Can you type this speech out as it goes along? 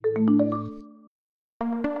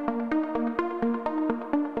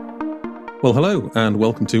Well, hello, and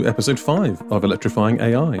welcome to episode 5 of Electrifying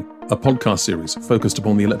AI, a podcast series focused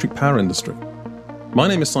upon the electric power industry. My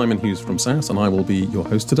name is Simon Hughes from SAS, and I will be your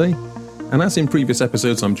host today. And as in previous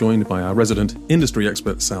episodes, I'm joined by our resident industry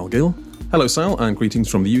expert, Sal Gill. Hello, Sal, and greetings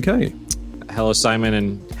from the UK. Hello, Simon,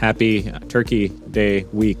 and happy Turkey Day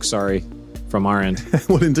week, from our end.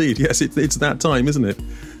 Well, indeed, yes, it's that time, isn't it?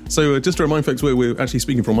 So just to remind folks where we're actually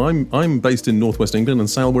speaking from, I'm based in northwest England, and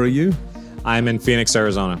Sal, where are you? I'm in Phoenix,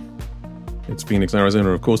 Arizona. It's Phoenix, Arizona,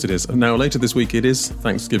 of course it is. Now, later this week, it is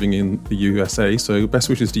Thanksgiving in the USA, so best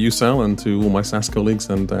wishes to you, Sal, and to all my SAS colleagues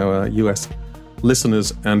and our US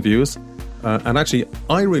listeners and viewers. And actually,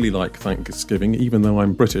 I really like Thanksgiving, even though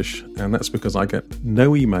I'm British, and that's because I get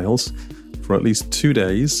no emails for at least 2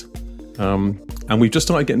 days. And we've just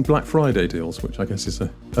started getting Black Friday deals, which I guess is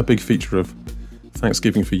a big feature of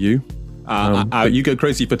Thanksgiving for you. But you go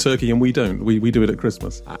crazy for turkey and we don't. We do it at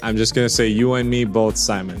Christmas. I'm just going to say you and me both,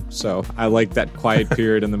 Simon. So I like that quiet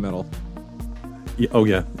period in the middle.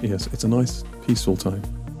 Yeah, yes. It's a nice, peaceful time.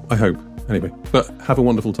 I hope. Anyway, but have a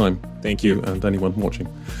wonderful time. Thank you. And anyone watching.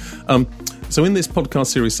 So in this podcast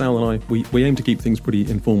series, Sal and I, we aim to keep things pretty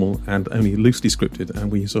informal and only loosely scripted.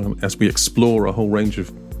 And as we explore a whole range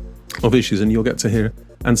of issues, and you'll get to hear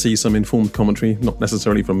and see some informed commentary, not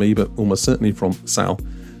necessarily from me, but almost certainly from Sal.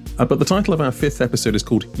 But the title of our 5th episode is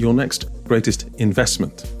called Your Next Greatest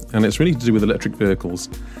Investment. And it's really to do with electric vehicles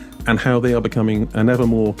and how they are becoming an ever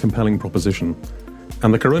more compelling proposition.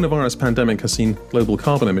 And the coronavirus pandemic has seen global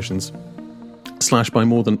carbon emissions slashed by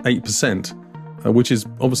more than 8%, which is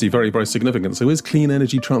obviously very, very significant. So is clean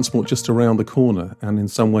energy transport just around the corner and in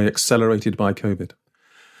some way accelerated by COVID?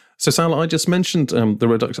 So, Sal, I just mentioned the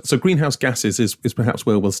reduction. So greenhouse gases is perhaps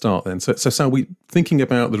where we'll start then. So Sal, thinking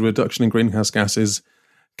about the reduction in greenhouse gases,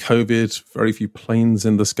 COVID, very few planes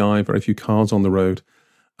in the sky, very few cars on the road.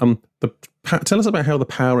 Tell us about how the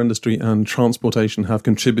power industry and transportation have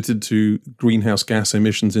contributed to greenhouse gas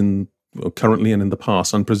emissions currently and in the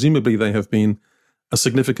past. And presumably they have been a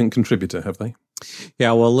significant contributor, have they?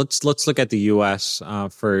 Yeah, well, let's look at the U.S.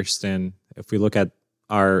 First. And if we look at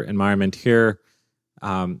our environment here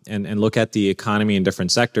and look at the economy in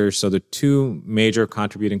different sectors, so the two major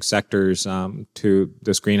contributing sectors to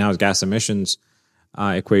this greenhouse gas emissions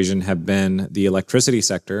equation have been the electricity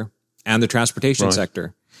sector and the transportation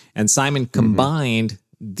sector. And Simon, combined,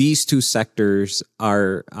 these two sectors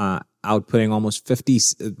are outputting almost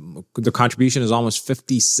the contribution is almost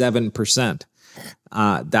 57%.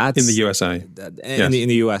 That's in the USA. In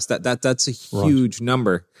the US. That's a huge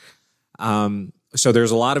number. So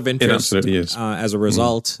there's a lot of interest it absolutely is. As a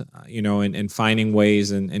result, in finding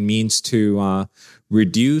ways and means to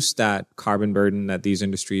reduce that carbon burden that these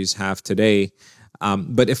industries have today.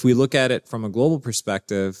 But if we look at it from a global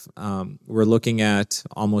perspective, we're looking at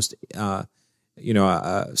almost,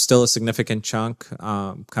 still a significant chunk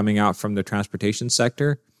coming out from the transportation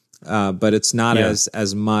sector, but it's not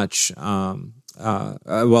as much.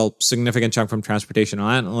 Significant chunk from transportation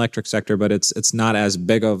and electric sector, but it's not as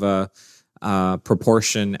big of a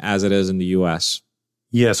proportion as it is in the U.S.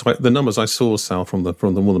 Yes, the numbers I saw, Sal, from the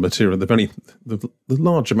material, the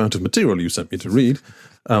large amount of material you sent me to read.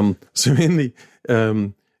 So in the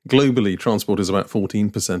globally, transport is about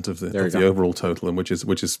 14% of the overall total, and which is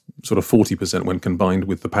sort of 40% when combined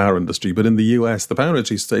with the power industry. But in the US, the power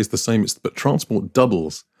industry stays the same, but transport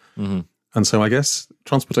doubles. Mm-hmm. And so I guess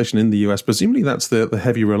transportation in the US, presumably that's the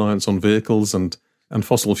heavy reliance on vehicles and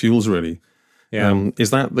fossil fuels, really. Yeah.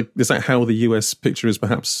 Is that how the US picture is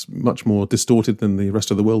perhaps much more distorted than the rest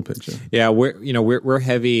of the world picture? Yeah, we're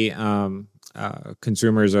heavy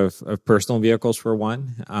consumers of personal vehicles for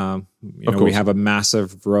one. We have a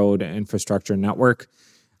massive road infrastructure network.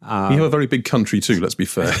 You have a very big country too. Let's be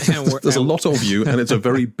fair. There's a lot of you, and it's a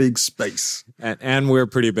very big space. And we're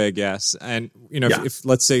pretty big, yes. And if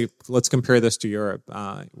let's compare this to Europe,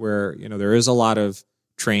 where there is a lot of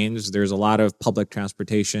trains, there's a lot of public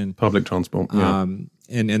transportation, public transport, and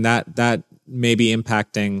that may be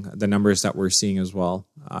impacting the numbers that we're seeing as well.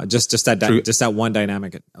 Just that one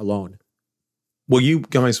dynamic alone. Well, you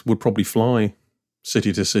guys would probably fly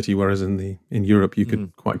city to city, whereas in Europe you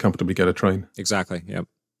could quite comfortably get a train. Exactly. Yep.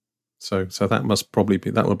 So that must probably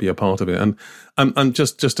would be a part of it. And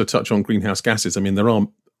just to touch on greenhouse gases, I mean there are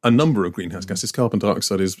a number of greenhouse gases. Carbon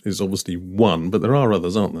dioxide is obviously one, but there are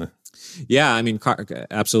others, aren't there? Yeah, I mean,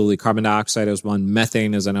 absolutely. Carbon dioxide is one.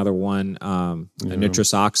 Methane is another one.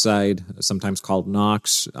 Nitrous oxide, sometimes called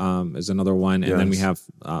NOx, is another one. And then we have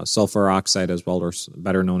sulfur oxide as well, or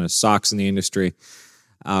better known as SOx in the industry.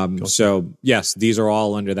 So, yes, these are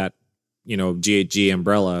all under that, GHG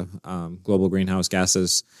umbrella, global greenhouse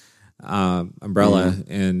gases umbrella,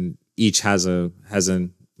 and each has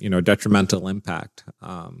an detrimental impact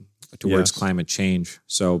towards climate change.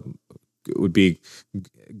 So it would be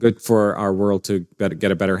good for our world to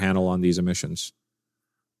get a better handle on these emissions.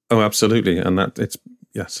 Oh, absolutely. And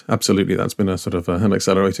yes, absolutely. That's been a sort of an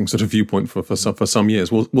accelerating sort of viewpoint for some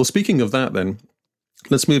years. Well, speaking of that then,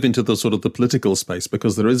 let's move into the sort of the political space,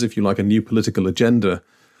 because there is, if you like, a new political agenda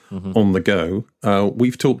on the go.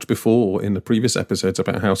 We've talked before in the previous episodes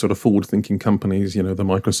about how sort of forward-thinking companies, the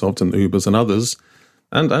Microsoft and Ubers and others,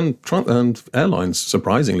 and airlines,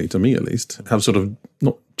 surprisingly to me at least, have sort of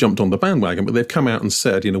not jumped on the bandwagon, but they've come out and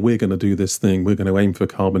said, we're going to do this thing. We're going to aim for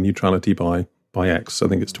carbon neutrality by X. I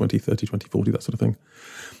think it's 2030, 2040, that sort of thing.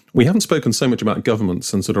 We haven't spoken so much about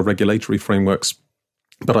governments and sort of regulatory frameworks,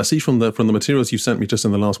 but I see from the materials you sent me just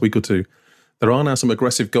in the last week or two, there are now some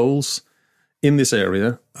aggressive goals in this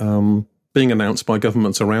area being announced by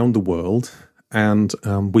governments around the world. And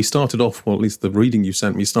we started off, well, at least the reading you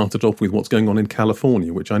sent me started off with what's going on in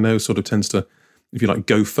California, which I know sort of tends to, if you like,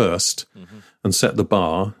 go first and set the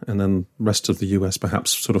bar, and then the rest of the US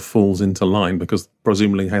perhaps sort of falls into line, because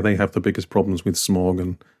presumably they have the biggest problems with smog,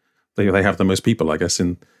 and they have the most people, I guess,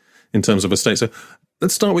 in terms of a state. So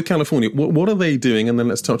let's start with California. What are they doing? And then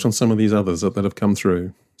let's touch on some of these others that have come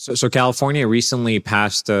through. So California recently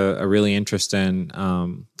passed a really interesting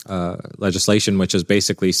legislation, which is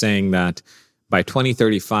basically saying that by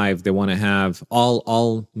 2035, they want to have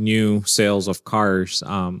all new sales of cars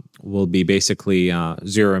will be basically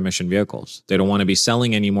zero emission vehicles. They don't want to be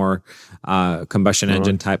selling any more combustion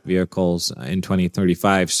engine type vehicles in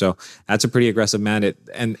 2035. So that's a pretty aggressive mandate,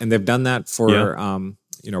 and they've done that for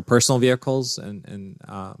personal vehicles and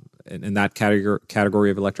in that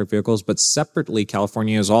category of electric vehicles. But separately,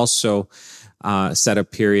 California has also set a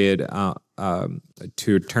period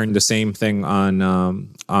to turn the same thing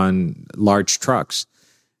on large trucks,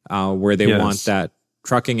 where they want that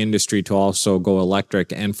trucking industry to also go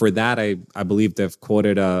electric. And for that, I believe they've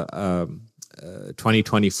quoted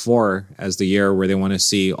 2024 as the year where they want to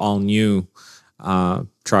see all new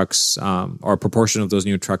trucks, or a proportion of those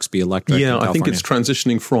new trucks be electric. Yeah, I think it's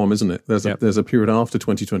transitioning from, isn't it? There's a period after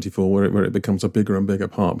 2024 where it becomes a bigger and bigger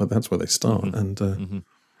part, but that's where they start. And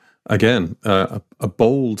again, a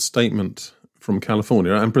bold statement from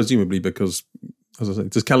California, and presumably because, as I say,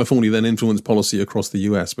 does California then influence policy across the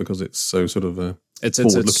US because it's so sort of it's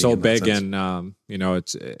so big, and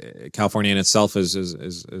it's California in itself is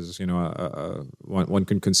one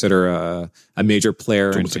can consider a major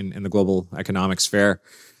player in the global economic sphere.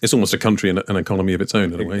 It's almost a country and an economy of its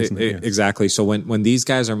own in a way, isn't it? Yes. Exactly. So when these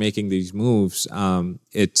guys are making these moves,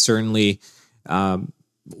 it certainly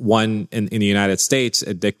one in the United States,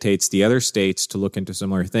 it dictates the other states to look into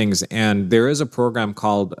similar things. And there is a program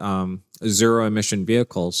called Zero Emission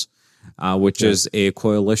Vehicles, which is a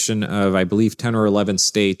coalition of, I believe, 10 or 11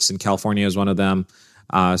 states, and California is one of them.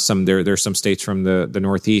 There's some states from the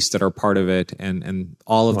Northeast that are part of it, and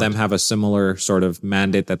all of them have a similar sort of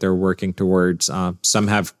mandate that they're working towards. Some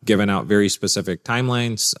have given out very specific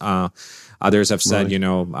timelines. Others have said,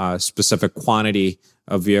 specific quantity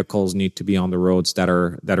of vehicles need to be on the roads that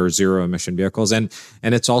are zero emission vehicles. And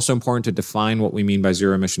it's also important to define what we mean by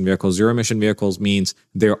zero emission vehicles. Zero emission vehicles means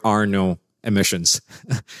there are no emissions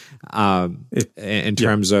in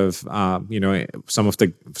terms of some of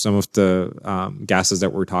the gases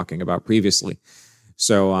that we're talking about previously.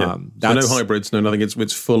 So that's so no hybrids, no nothing.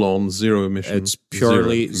 It's full on zero emission. It's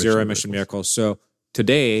purely zero emission vehicles. So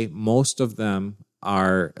today, most of them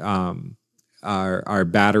are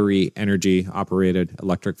battery energy operated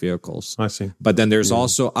electric vehicles. I see. But then there's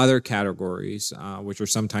also other categories which are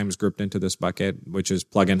sometimes grouped into this bucket, which is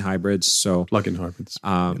plug-in hybrids. So plug-in hybrids.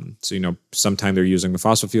 So sometimes they're using the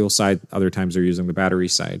fossil fuel side, other times they're using the battery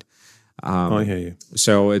side. I hear you.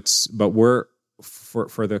 So we're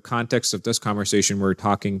for the context of this conversation, we're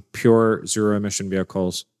talking pure zero emission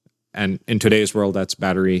vehicles, and in today's world, that's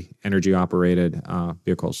battery energy operated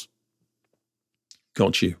vehicles.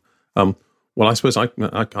 Got you. Well, I suppose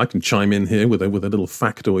I can chime in here with a little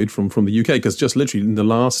factoid from the UK, because just literally in the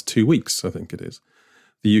last 2 weeks, I think it is,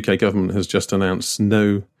 the UK government has just announced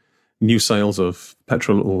no new sales of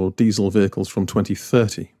petrol or diesel vehicles from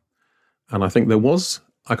 2030. And I think there was,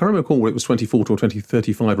 I can't recall whether it was 2040 or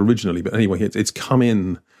 2035 originally, but anyway, it's come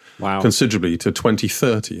in considerably to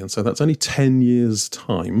 2030. And so that's only 10 years'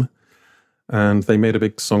 time. And they made a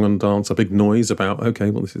big song and dance, a big noise about,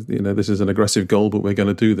 okay, well, this is an aggressive goal, but we're going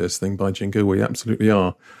to do this thing by jingo. We absolutely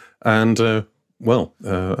are. And, and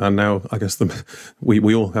now I guess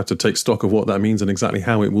we all have to take stock of what that means and exactly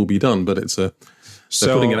how it will be done. But they're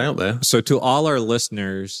putting it out there. So to all our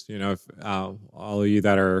listeners, all of you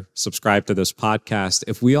that are subscribed to this podcast,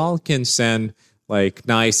 if we all can send like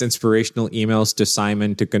nice inspirational emails to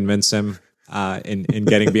Simon to convince him in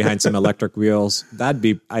getting behind some electric wheels. That'd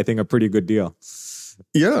be, I think, a pretty good deal.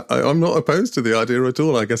 Yeah, I'm not opposed to the idea at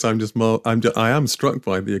all. I guess I am struck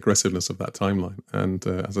by the aggressiveness of that timeline. And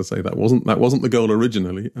as I say, that wasn't the goal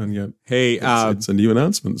originally, and yet it's a new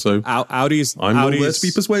announcement. So Audi's there to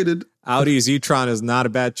be persuaded. Audi's e-tron is not a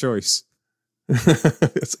bad choice.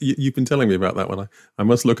 You've been telling me about that one. I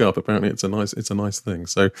must look up. Apparently, it's a nice thing.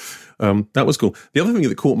 So that was cool. The other thing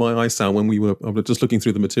that caught my eye, Sal, when I was just looking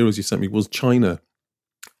through the materials you sent me, was China,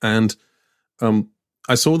 and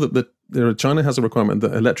I saw that China has a requirement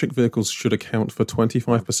that electric vehicles should account for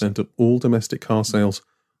 25% of all domestic car sales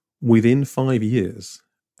within 5 years.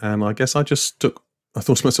 And I guess I thought to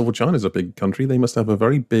myself, well, China's a big country. They must have a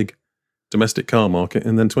very big domestic car market.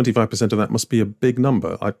 And then 25% of that must be a big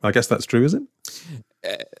number. I guess that's true, is it?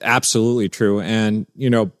 Absolutely true. And,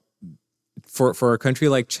 for a country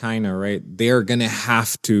like China, right, they're going to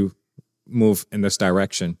have to move in this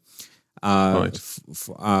direction. Right.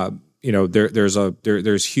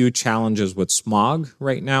 There's huge challenges with smog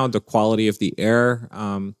right now, the quality of the air,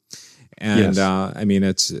 Yes. I mean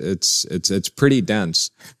it's pretty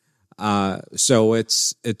dense. So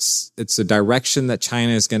it's a direction that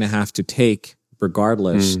China is going to have to take,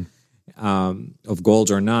 regardless of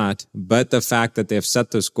goals or not. But the fact that they've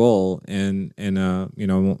set this goal in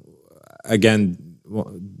again,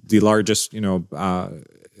 the largest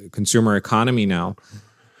consumer economy now.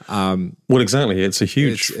 Well, exactly. It's a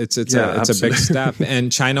huge. It's a big step,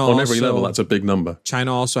 and China on every level. That's a big number.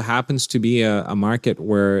 China also happens to be a market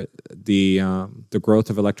where the growth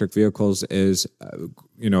of electric vehicles is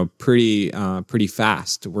pretty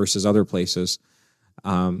fast versus other places,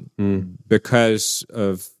 because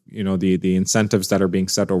of the incentives that are being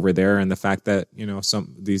set over there, and the fact that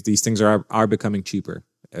some these things are becoming cheaper,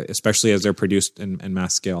 especially as they're produced in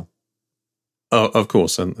mass scale. Of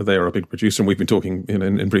course, and they are a big producer, and we've been talking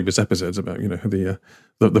in previous episodes about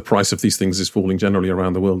the price of these things is falling generally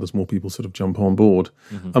around the world as more people sort of jump on board.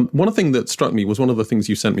 Mm-hmm. One thing that struck me was one of the things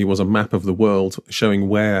you sent me was a map of the world showing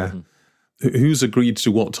where who's agreed to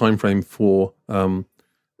what time frame for, but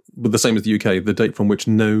the same as the UK, the date from which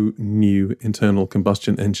no new internal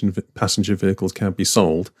combustion engine passenger vehicles can be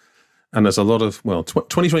sold. And there's a lot of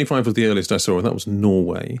 2025 was the earliest I saw, and that was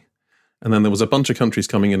Norway. And then there was a bunch of countries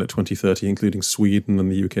coming in at 2030, including Sweden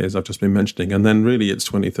and the UK, as I've just been mentioning. And then really it's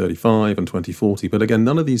 2035 and 2040. But again,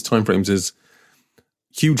 none of these timeframes is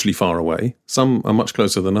hugely far away. Some are much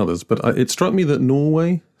closer than others. But it struck me that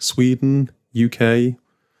Norway, Sweden, UK,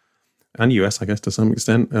 and US, I guess to some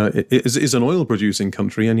extent, is an oil-producing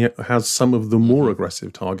country and yet has some of the more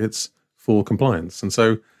aggressive targets for compliance. And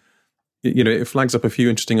so, it flags up a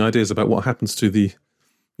few interesting ideas about what happens to the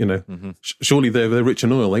surely they're rich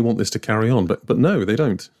in oil. They want this to carry on, but no, they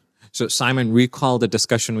don't. So Simon, recall the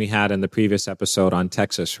discussion we had in the previous episode on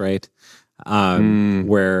Texas, right?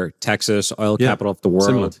 Where Texas, oil capital of the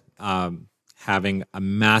world, having a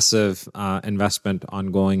massive investment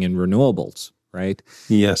ongoing in renewables, right?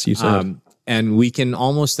 Yes, you said. And we can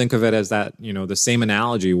almost think of it as that, the same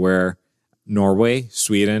analogy where Norway,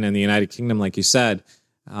 Sweden, and the United Kingdom, like you said,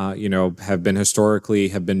 have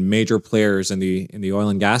been major players in the oil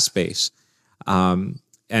and gas space, and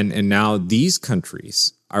now these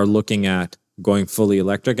countries are looking at going fully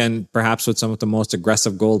electric, and perhaps with some of the most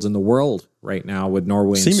aggressive goals in the world right now with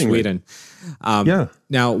Norway and Sweden.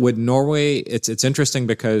 Now with Norway, it's interesting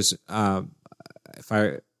because if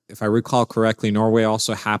I recall correctly, Norway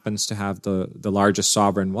also happens to have the largest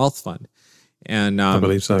sovereign wealth fund. And I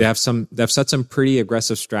believe so. They've set some pretty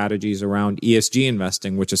aggressive strategies around ESG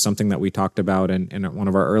investing, which is something that we talked about in one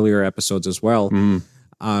of our earlier episodes as well.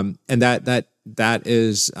 And that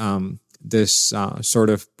is this sort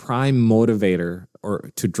of prime motivator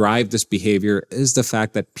or to drive this behavior is the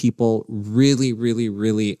fact that people really, really,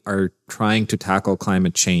 really are trying to tackle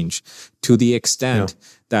climate change to the extent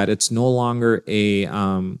that it's no longer a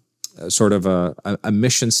sort of a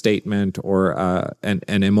mission statement or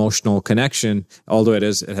an emotional connection, although it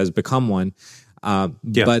has become one.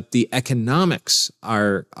 But the economics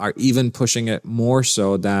are even pushing it more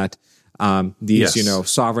so that these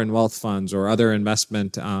sovereign wealth funds or other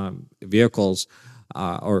investment vehicles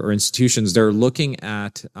or institutions, they're looking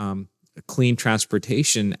at clean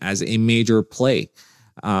transportation as a major play.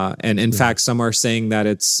 And in fact, some are saying that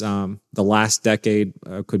it's the last decade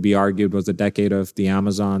could be argued was the decade of the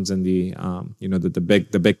Amazons and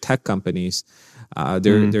the big tech companies.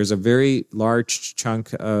 There's a very large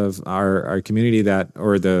chunk of our community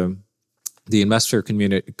the investor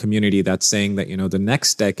community that's saying that the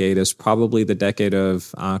next decade is probably the decade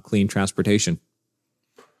of clean transportation.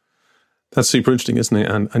 That's super interesting, isn't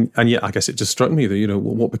it? And yeah, I guess it just struck me that,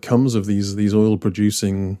 what becomes of these oil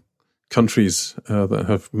producing countries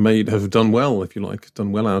that have done well, if you like,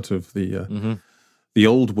 done well out of the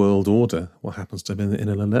old world order. What happens to them in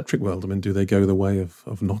an electric world? I mean, do they go the way of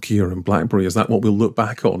Nokia and BlackBerry? Is that what we'll look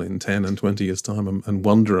back on in 10 and 20 years' time and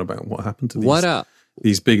wonder about what happened to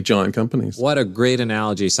these big giant companies? What a great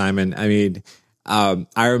analogy, Simon. I mean, I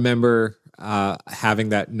remember having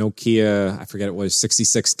that Nokia, I forget it was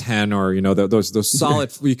 6610, or those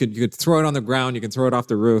solid. You could throw it on the ground, you can throw it off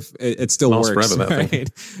the roof. It still Lasts works, forever, that right?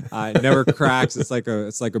 It never cracks. It's like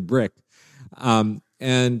a brick.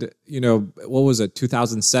 And what was it?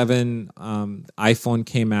 2007, iPhone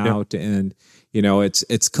came out, and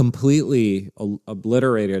it's completely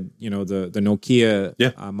obliterated. The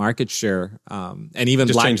Nokia market share, and even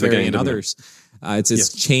Just BlackBerry and others.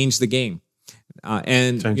 It's changed the game.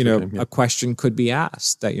 A question could be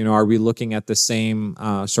asked that, are we looking at the same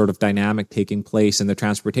sort of dynamic taking place in the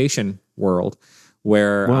transportation world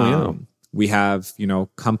where we have,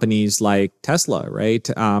 companies like Tesla, right?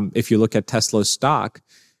 If you look at Tesla's stock,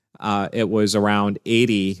 it was around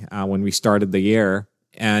 80 when we started the year.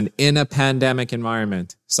 And in a pandemic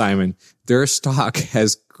environment, Simon, their stock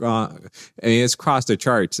has gone. I mean, it's crossed the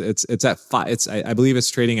charts. It's at I believe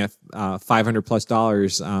it's trading at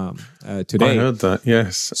 $500+ today. I heard that.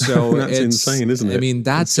 Yes. So that's insane, isn't it? I mean,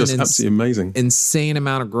 that's just absolutely amazing. Insane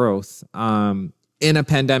amount of growth in a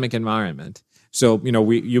pandemic environment. So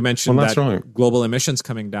you mentioned global emissions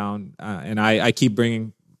coming down, and I keep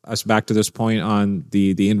bringing us back to this point on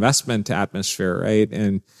the investment atmosphere, right?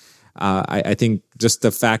 And I think just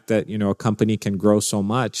the fact that a company can grow so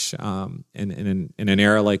much in an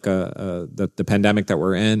era like the pandemic that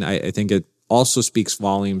we're in, I think it also speaks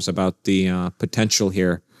volumes about the potential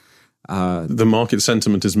here. The market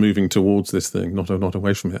sentiment is moving towards this thing, not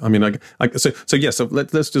away from it. I mean, so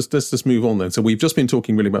let's just move on then. So we've just been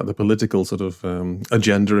talking really about the political sort of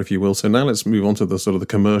agenda, if you will. So now let's move on to the sort of the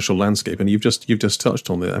commercial landscape, and you've just touched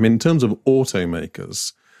on it. I mean, in terms of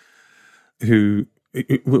automakers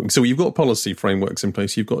so you've got policy frameworks in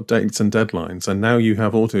place, you've got dates and deadlines, and now you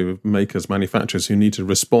have automakers, manufacturers who need to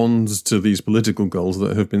respond to these political goals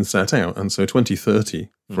that have been set out. And so 2030,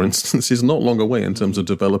 for instance, is not long away in terms of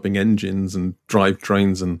developing engines and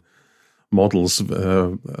drivetrains and models,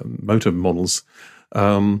 motor models.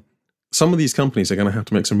 Some of these companies are going to have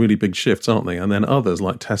to make some really big shifts, aren't they? And then others,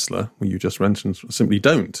 like Tesla, who you just mentioned, simply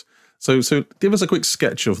don't. So give us a quick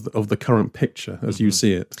sketch of the current picture as you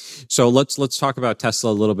see it. So let's talk about Tesla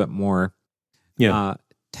a little bit more. Yeah.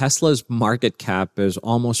 Tesla's market cap is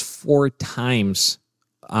almost 4 times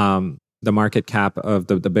the market cap of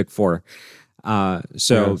the big four. That's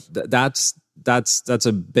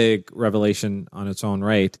a big revelation on its own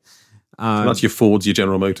right. So that's your Fords, your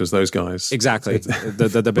General Motors, those guys. Exactly.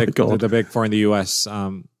 the big four in the US.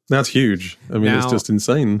 That's huge. I mean, it's just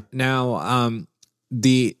insane. Now,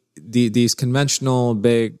 these conventional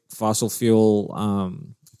big fossil fuel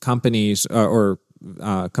companies or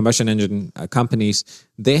combustion engine companies,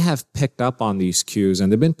 they have picked up on these cues,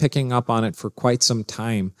 and they've been picking up on it for quite some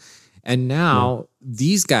time. And now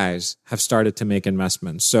these guys have started to make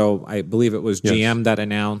investments. So I believe it was GM that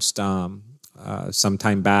announced some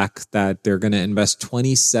time back that they're going to invest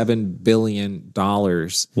 $27 billion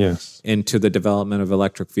into the development of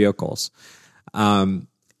electric vehicles.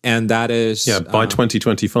 And that is by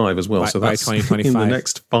 2025 as well. So that's by 2025. In the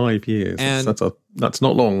next 5 years. And that's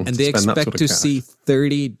not long. And they expect to see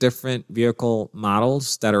 30 different vehicle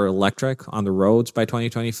models that are electric on the roads by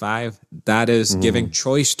 2025. That is giving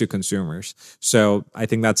choice to consumers. So I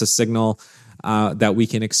think that's a signal that we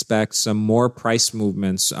can expect some more price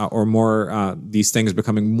movements or more these things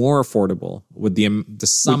becoming more affordable with the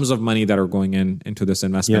sums of money that are going into this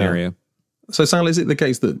investment area. So, Sal, is it the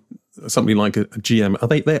case that somebody like a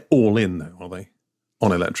GM, they're all in now, are they,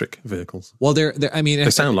 on electric vehicles? Well, they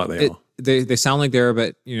sound like they are. They sound like they are,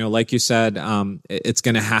 but like you said, it's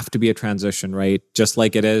going to have to be a transition, right? Just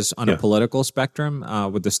like it is on a political spectrum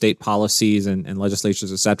with the state policies and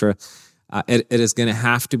legislatures, et cetera. It is going to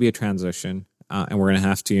have to be a transition, and we're going to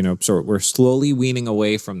have to, so we're slowly weaning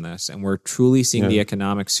away from this, and we're truly seeing the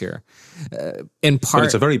economics here. In part, but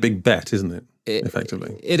it's a very big bet, isn't it?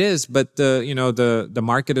 Effectively, it is, but the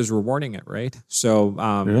market is rewarding it, right? So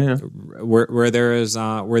where there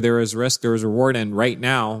is risk, there is reward, and right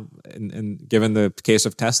now, and given the case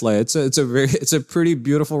of Tesla, it's a pretty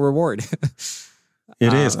beautiful reward.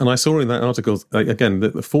 It is, and I saw in that article again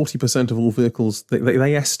that 40% of all vehicles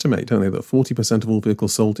they estimate, don't they, that 40% of all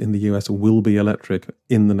vehicles sold in the US will be electric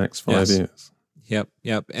in the next 5 years.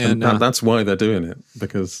 Yep. And that's why they're doing it,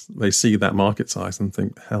 because they see that market size and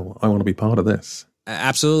think, hell, I want to be part of this.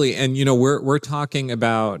 Absolutely. And, we're talking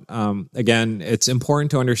about, again, it's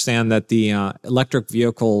important to understand that the electric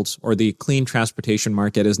vehicles or the clean transportation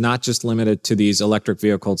market is not just limited to these electric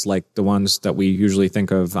vehicles like the ones that we usually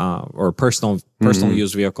think of, or personal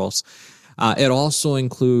use vehicles. It also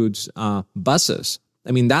includes buses.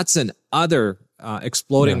 I mean, that's an other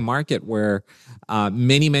exploding market where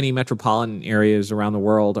many metropolitan areas around the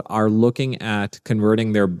world are looking at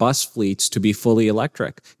converting their bus fleets to be fully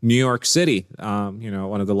electric. New York City,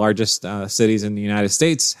 one of the largest cities in the United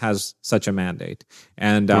States, has such a mandate,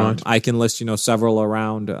 and I can list several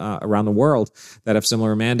around the world that have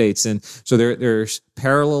similar mandates. And so there's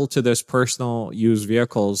parallel to this personal use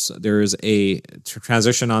vehicles, there is a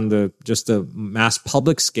transition on the mass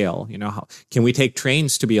public scale. How can we take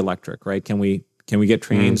trains to be electric? Right? Can we get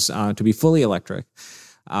trains to be fully electric?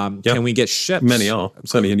 Can we get ships? Many are,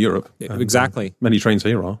 certainly in Europe. Exactly. Many trains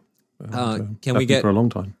here are. Can we get for a long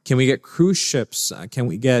time? Can we get cruise ships? Can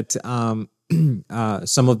we get some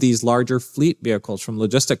of these larger fleet vehicles from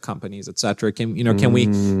logistic companies, et cetera? Can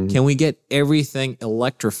we get everything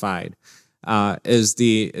electrified?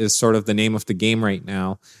 Is sort of the name of the game right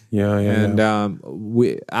now.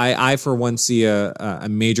 I for one see a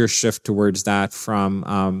major shift towards that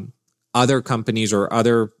from other companies or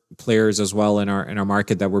other players as well in our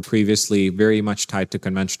market that were previously very much tied to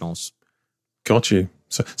conventionals. Got you.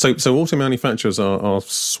 So auto manufacturers are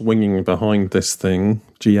swinging behind this thing.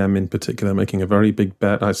 GM in particular making a very big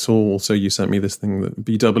bet. I saw also you sent me this thing that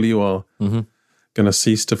VW are going to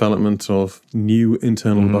cease development of new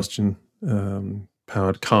internal combustion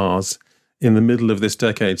powered cars in the middle of this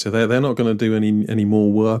decade. So they're not going to do any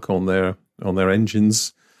more work on their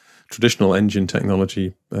engines. Traditional engine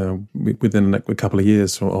technology within a couple of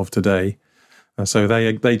years of today. So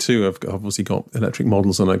they too have obviously got electric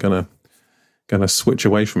models and are going to switch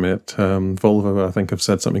away from it. Volvo, I think, have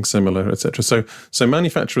said something similar, etc. So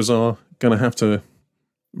manufacturers are going to have to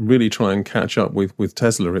really try and catch up with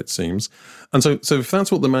Tesla, it seems. And so if that's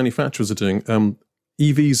what the manufacturers are doing,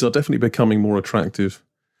 EVs are definitely becoming more attractive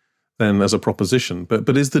than as a proposition.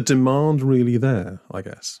 But is the demand really there, I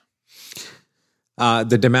guess?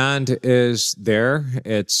 The demand is there.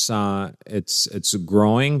 It's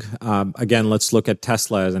growing. Again, let's look at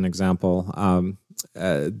Tesla as an example.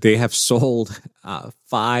 They have sold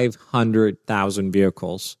 500,000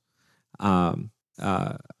 vehicles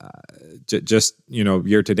just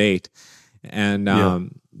year to date, and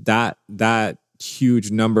that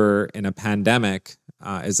huge number in a pandemic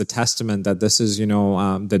is a testament that this is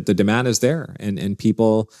that the demand is there, and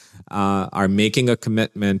people are making a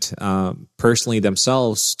commitment personally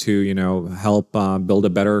themselves to help build a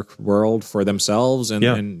better world for themselves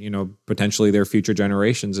and potentially their future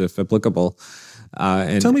generations if applicable.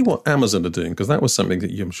 And tell me what Amazon are doing, because that was something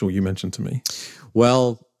that I'm sure you mentioned to me.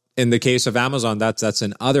 Well, in the case of Amazon, that's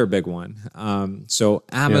another big one. So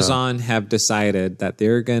Amazon have decided that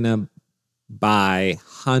they're gonna buy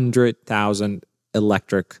 100,000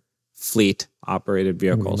 electric fleet operated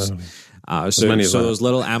vehicles. So those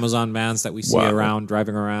little Amazon vans that we see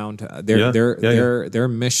driving around, their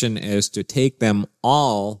mission is to take them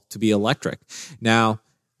all to be electric. Now,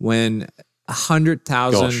 when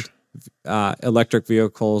 100,000 electric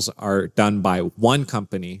vehicles are done by one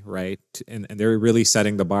company, right? And they're really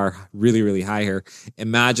setting the bar really, really high here.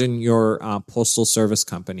 Imagine your postal service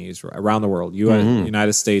companies around the world,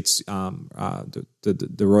 United States, the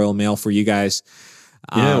Royal Mail for you guys.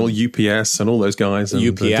 UPS and all those guys. And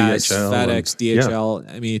UPS, DHL, FedEx,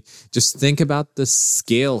 DHL. I mean, just think about the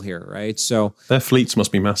scale here, right? So their fleets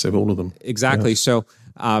must be massive, all of them. Exactly. Yeah. So,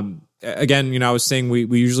 again, I was saying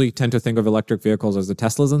we usually tend to think of electric vehicles as the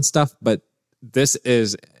Teslas and stuff, but this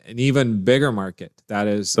is an even bigger market that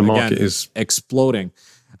is market is exploding.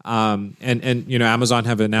 And Amazon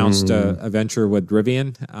have announced a venture with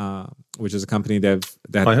Rivian, which is a company that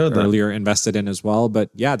earlier invested in as well. But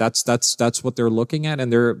yeah, that's what they're looking at,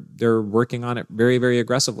 and they're working on it very, very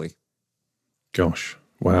aggressively. Gosh,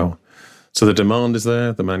 wow. So the demand is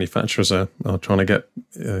there. The manufacturers are trying to get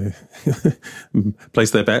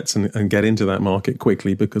place their bets and get into that market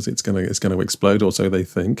quickly because it's going to explode, or so they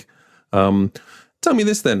think. Tell me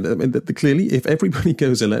this then. I mean, clearly, if everybody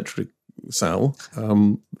goes electric, Sal,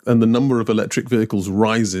 and the number of electric vehicles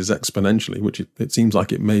rises exponentially, which it seems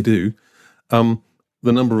like it may do, the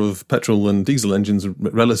number of petrol and diesel engines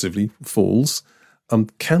relatively falls.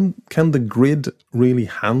 Can the grid really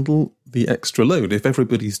handle the extra load? If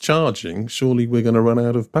everybody's charging, surely we're going to run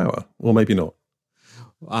out of power, or maybe not.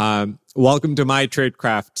 Welcome to my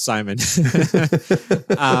tradecraft, Simon.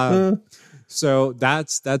 So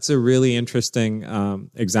that's a really interesting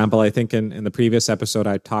example. I think in the previous episode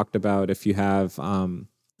I talked about if you have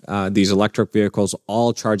these electric vehicles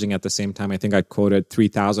all charging at the same time. I think I quoted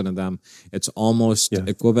 3,000 of them. It's almost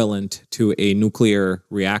equivalent to a nuclear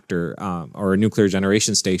reactor or a nuclear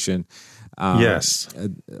generation station. Yes.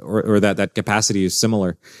 Or that capacity is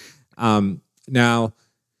similar. Now,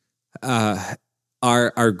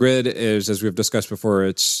 our grid is, as we've discussed before,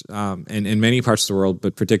 it's in many parts of the world,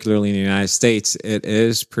 but particularly in the United States, it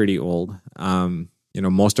is pretty old.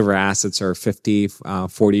 Most of our assets are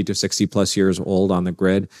 40 to 60 plus years old on the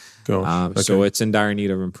grid. Gosh, so it's in dire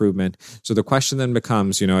need of improvement. So the question then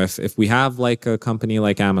becomes, if we have like a company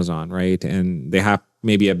like Amazon, right, and they have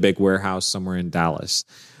maybe a big warehouse somewhere in Dallas,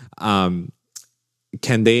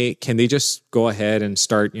 can they just go ahead and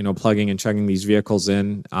start, plugging and chugging these vehicles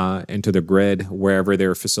into the grid wherever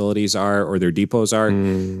their facilities are or their depots are?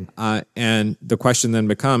 And the question then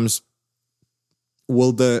becomes,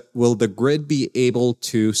 will the grid be able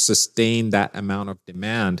to sustain that amount of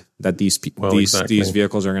demand that these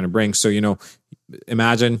vehicles are going to bring? So,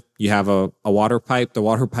 imagine you have a water pipe. The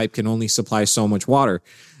water pipe can only supply so much water.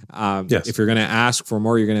 If you're going to ask for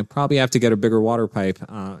more, you're going to probably have to get a bigger water pipe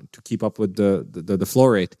to keep up with the flow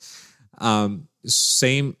rate.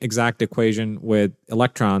 Same exact equation with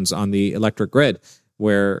electrons on the electric grid,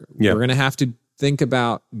 where we're going to have to think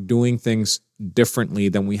about doing things differently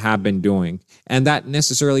than we have been doing. And that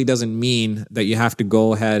necessarily doesn't mean that you have to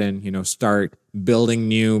go ahead and, start building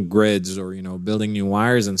new grids or, building new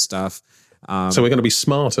wires and stuff. So we're going to be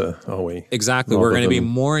smarter, are we? Exactly. We're going to be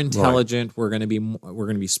more intelligent. Right. We're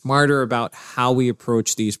going to be smarter about how we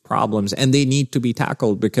approach these problems, and they need to be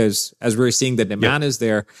tackled because, as we're seeing, the demand is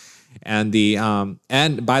there, and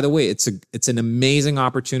and by the way, it's an amazing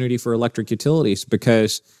opportunity for electric utilities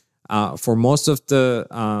because for most of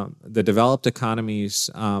the developed economies,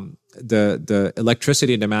 the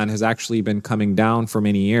electricity demand has actually been coming down for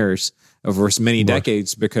many years. Over many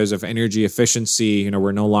decades because of energy efficiency.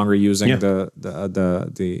 We're no longer using the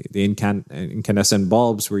incandescent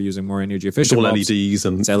bulbs. We're using more energy efficient bulbs. LEDs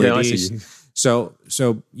and LEDs. So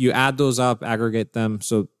you add those up, aggregate them.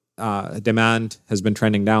 So demand has been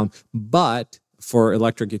trending down. But for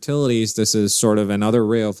electric utilities, this is sort of another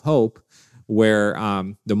ray of hope where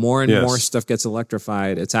the more and more stuff gets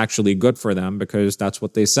electrified, it's actually good for them because that's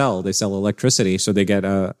what they sell. They sell electricity, so they get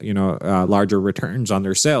larger returns on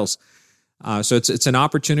their sales. So it's an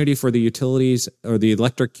opportunity for the utilities or the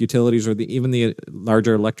electric utilities or even the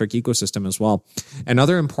larger electric ecosystem as well.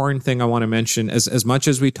 Another important thing I want to mention, as much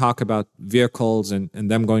as we talk about vehicles and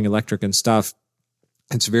them going electric and stuff,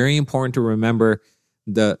 it's very important to remember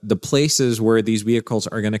the places where these vehicles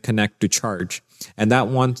are going to connect to charge. And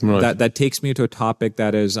that takes me to a topic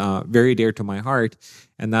that is very dear to my heart,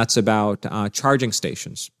 and that's about charging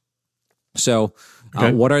stations. So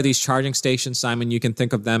what are these charging stations, Simon? You can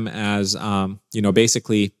think of them as,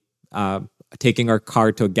 basically taking our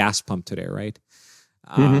car to a gas pump today, right?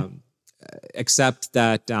 Except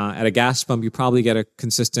that at a gas pump, you probably get a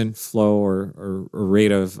consistent flow or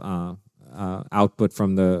rate of output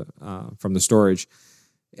from the storage.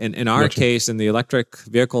 In our case, in the electric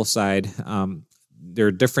vehicle side, there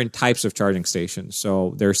are different types of charging stations.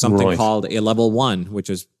 So there's something called a level 1, which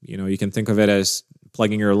is, you can think of it as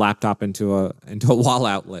plugging your laptop into a wall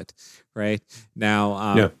outlet, right?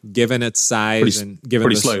 Now, given its size and given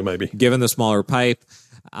the smaller pipe,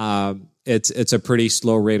 it's a pretty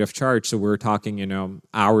slow rate of charge. So we're talking,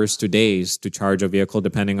 hours to days to charge a vehicle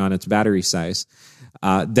depending on its battery size.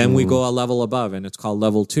 Then we go a level above, and it's called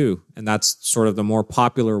level 2, and that's sort of the more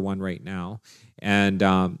popular one right now. And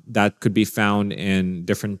that could be found in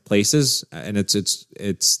different places, and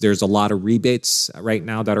there's a lot of rebates right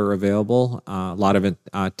now that are available, a lot of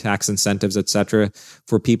tax incentives, etc.,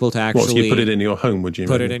 for people to actually. So you put it in your home? Would you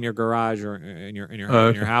put it in your garage or in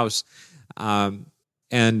your house?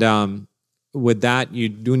 And with that, you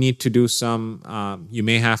do need to do some. You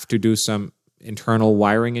may have to do some internal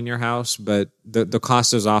wiring in your house, but the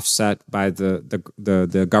cost is offset by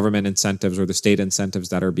the government incentives or the state incentives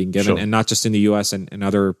that are being given, and not just in the U.S. and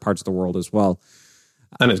other parts of the world as well.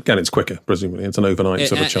 And it's quicker, presumably. It's an overnight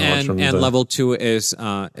sort of charge. And level 2 is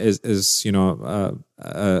a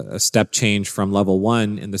step change from level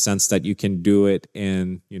 1 in the sense that you can do it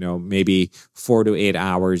in maybe 4 to 8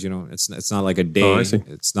 hours. It's not like a day.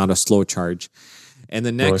 It's not a slow charge. And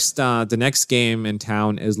the next game in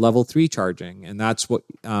town is level 3 charging, and that's what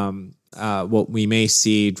we may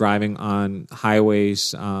see driving on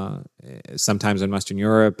highways sometimes in Western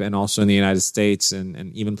Europe and also in the United States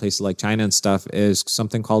and even places like China and stuff is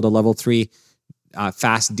something called a level 3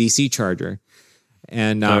 fast DC charger.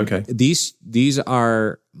 And these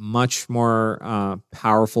are much more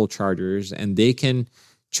powerful chargers, and they can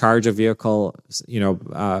charge a vehicle,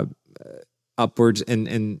 upwards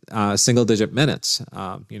in single digit minutes,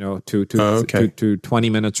 Okay. to 20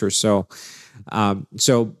 minutes or so.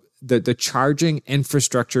 So the charging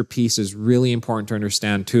infrastructure piece is really important to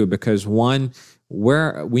understand too, because one,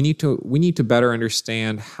 where we need to better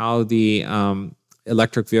understand how the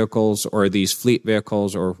electric vehicles or these fleet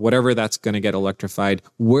vehicles or whatever that's going to get electrified,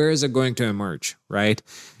 where is it going to emerge, right?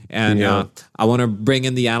 And I want to bring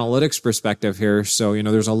in the analytics perspective here. So,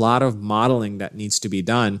 there's a lot of modeling that needs to be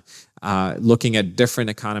done, looking at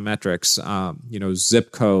different econometrics,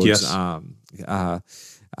 zip codes, Yes.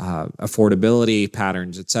 Affordability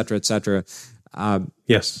patterns, et cetera,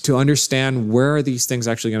 Yes. to understand where are these things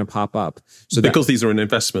actually going to pop up. So Because these are an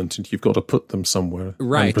investment and you've got to put them somewhere.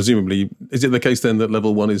 Right. And presumably, is it the case then that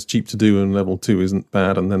level 1 is cheap to do and level 2 isn't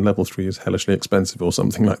bad and then level 3 is hellishly expensive or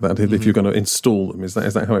something like that if you're going to install them? Is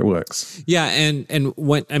that how it works? Yeah, and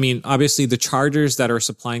when obviously the chargers that are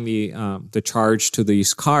supplying the charge to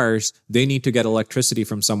these cars, they need to get electricity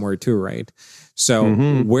from somewhere too, right? So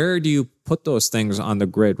where do you put those things on the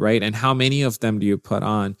grid, right? And how many of them do you put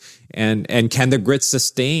on? And can the grid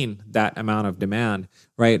sustain that amount of demand,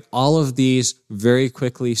 right? All of these very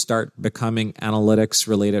quickly start becoming analytics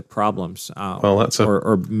related problems. Well, that's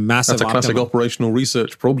or massive. That's a classic operational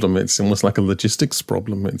research problem. It's almost like a logistics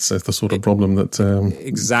problem. It's the sort of problem that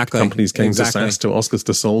companies came to SAS to ask us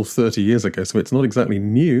to solve 30 years ago. So it's not exactly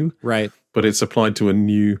new, right? But it's applied to a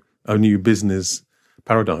new business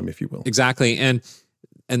paradigm, if you will. Exactly. And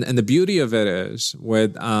the beauty of it is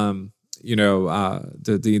with the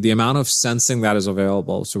amount of sensing that is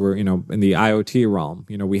available. So we're in the IoT realm.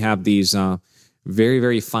 We have these very,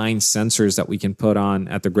 very fine sensors that we can put on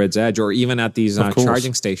at the grid's edge, or even at these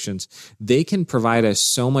charging stations. They can provide us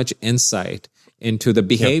so much insight into the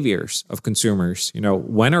behaviors of consumers.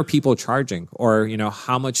 When are people charging, or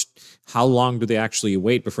how long do they actually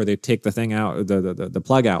wait before they take the thing out, the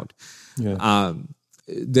plug out? Yeah.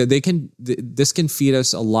 This can feed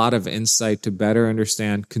us a lot of insight to better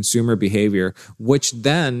understand consumer behavior, which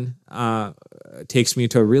then takes me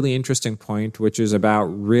to a really interesting point, which is about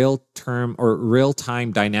real-time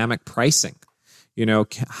dynamic pricing.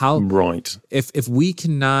 How right? If we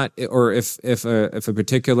cannot, or if a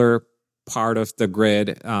particular part of the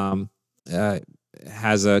grid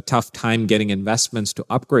has a tough time getting investments to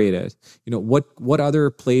upgrade it, what other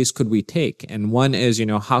plays could we take? And one is,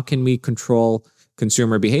 how can we control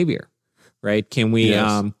consumer behavior, right? Can we?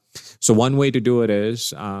 Yes. So one way to do it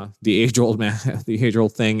is the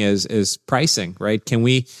age-old thing is pricing, right? Can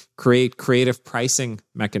we create creative pricing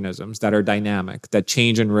mechanisms that are dynamic, that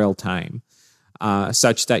change in real time,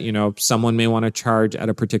 such that someone may want to charge at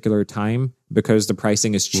a particular time because the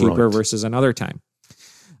pricing is cheaper versus another time.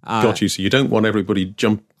 Got you. So you don't want everybody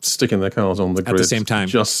sticking their cars on the grid at the same time,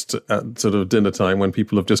 just at sort of dinner time when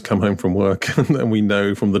people have just come home from work, and then we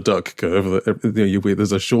know from the duck curve that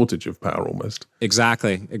there's a shortage of power almost.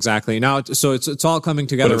 Exactly. Now, so it's all coming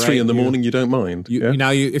together. But at 3 in the morning, you don't mind.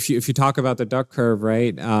 If you talk about the duck curve,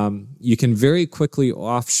 right? You can very quickly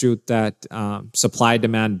offshoot that supply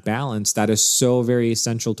demand balance that is so very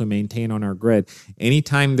essential to maintain on our grid.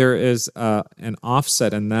 Anytime there is an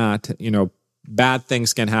offset in that, bad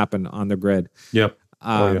things can happen on the grid. Yep.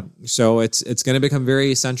 So it's going to become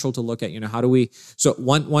very essential to look at, how do we, so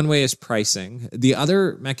one way is pricing. The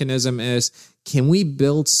other mechanism is, can we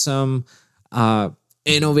build some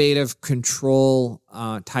innovative control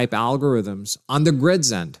type algorithms on the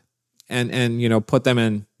grid's end and put them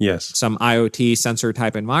in some IoT sensor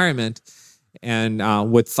type environment. And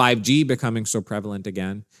with 5G becoming so prevalent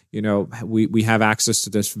again, we have access to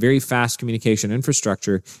this very fast communication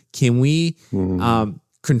infrastructure. Can we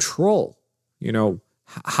control,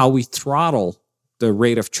 how we throttle the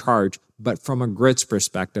rate of charge, but from a grid's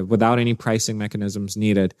perspective, without any pricing mechanisms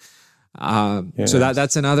needed? So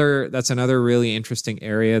that's another really interesting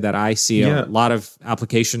area that I see a lot of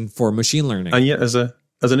application for machine learning. And yet, as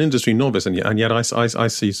an industry novice, and yet I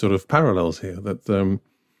see sort of parallels here that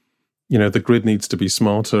the grid needs to be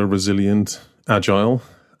smarter, resilient, agile.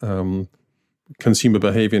 Consumer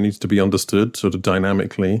behavior needs to be understood sort of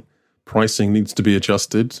dynamically. Pricing needs to be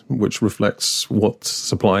adjusted, which reflects what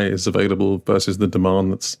supply is available versus the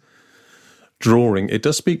demand that's drawing. It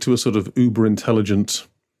does speak to a sort of uber intelligent,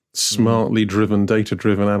 smartly driven,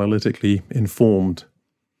 data-driven, analytically informed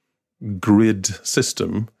grid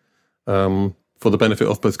system for the benefit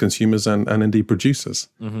of both consumers and indeed producers.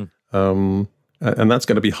 And that's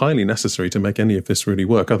going to be highly necessary to make any of this really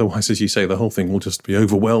work. Otherwise, as you say, the whole thing will just be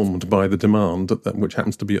overwhelmed by the demand, which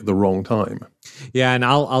happens to be at the wrong time. Yeah, and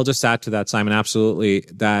I'll just add to that, Simon, absolutely,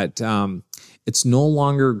 that it's no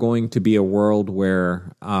longer going to be a world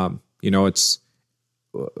where, it's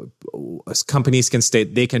companies can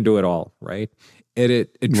state they can do it all, right?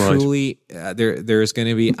 It truly there's going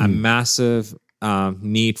to be a massive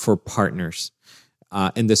need for partners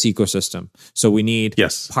in this ecosystem. So we need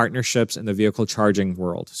partnerships in the vehicle charging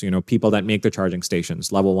world. So, people that make the charging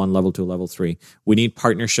stations, level 1, level 2, level 3. We need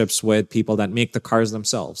partnerships with people that make the cars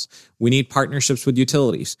themselves. We need partnerships with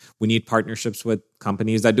utilities. We need partnerships with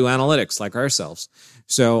companies that do analytics like ourselves.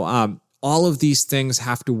 So all of these things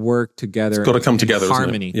have to work together. It's got to come together,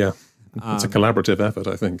 harmony. Isn't it? Yeah. It's a collaborative effort,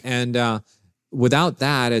 I think. And without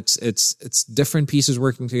that, it's different pieces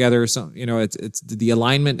working together. So it's the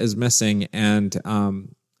alignment is missing, and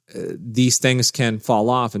these things can fall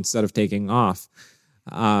off instead of taking off.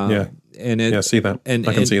 I see that.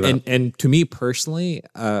 I can see that. And to me personally,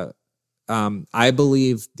 I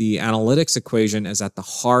believe the analytics equation is at the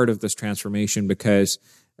heart of this transformation, because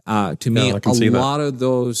to me, a lot of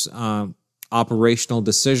those operational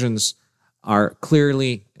decisions are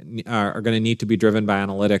clearly going to need to be driven by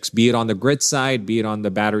analytics, be it on the grid side, be it on the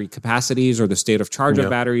battery capacities or the state of charge of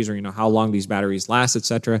batteries, or how long these batteries last,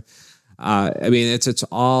 etc. It's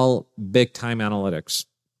all big time analytics.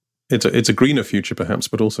 It's a greener future, perhaps,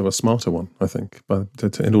 but also a smarter one, I think,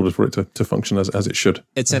 in order for it to function as it should.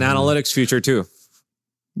 It's an analytics future too.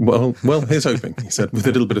 Well, here's hoping, he said, with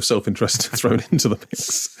a little bit of self-interest thrown into the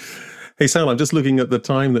mix. Hey, Sal, I'm just looking at the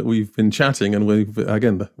time that we've been chatting, and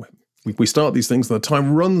we start these things, and the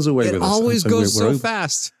time runs away with us. It always goes so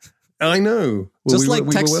fast. I know. Just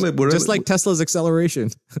like Tesla's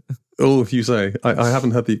acceleration. Oh, if you say. I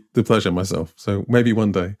haven't had the pleasure myself, so maybe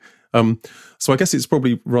one day. So I guess it's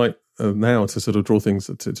probably right now to sort of draw things,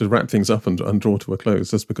 to wrap things up and draw to a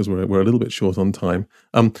close, just because we're a little bit short on time.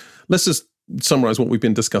 Let's just summarize what we've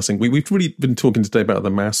been discussing. We've really been talking today about the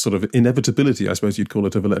mass sort of inevitability, I suppose you'd call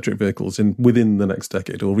it, of electric vehicles within the next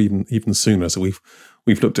decade, or even sooner. So we've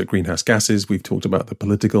looked at greenhouse gases. We've talked about the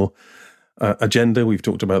political agenda. We've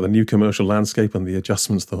talked about the new commercial landscape and the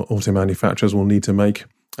adjustments that auto manufacturers will need to make.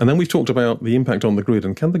 And then we've talked about the impact on the grid,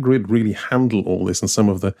 and can the grid really handle all this, and some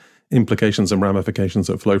of the implications and ramifications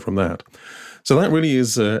that flow from that. So that really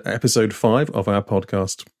is episode 5 of our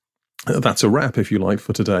podcast. That's a wrap, if you like,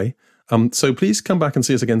 for today. So please come back and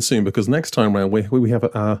see us again soon, because next time round we have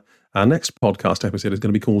our next podcast episode is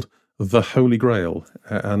going to be called The Holy Grail,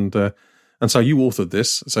 and so you authored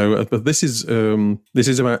this. So but this is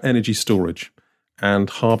about energy storage and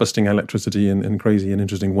harvesting electricity in crazy and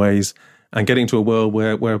interesting ways, and getting to a world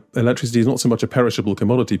where electricity is not so much a perishable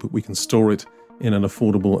commodity, but we can store it in an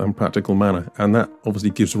affordable and practical manner, and that obviously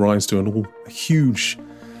gives rise to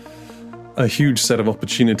a huge set of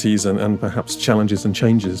opportunities and perhaps challenges and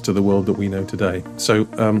changes to the world that we know today. So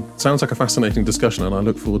sounds like a fascinating discussion, and I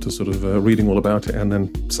look forward to sort of reading all about it, and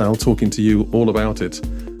then Sal talking to you all about it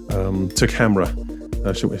to camera,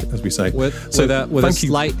 as we say. With a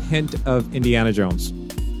slight hint of Indiana Jones.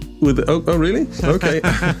 Oh, really? Okay.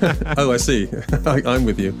 Oh, I see. I'm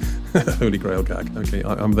with you. Holy Grail gag. Okay,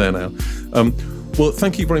 I'm there now. Well,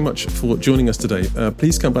 thank you very much for joining us today.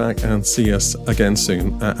 Please come back and see us again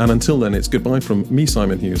soon. And until then, it's goodbye from me,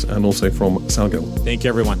 Simon Hughes, and also from Sal Gill. Thank you,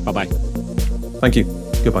 everyone. Bye-bye. Thank you.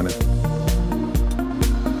 Goodbye now.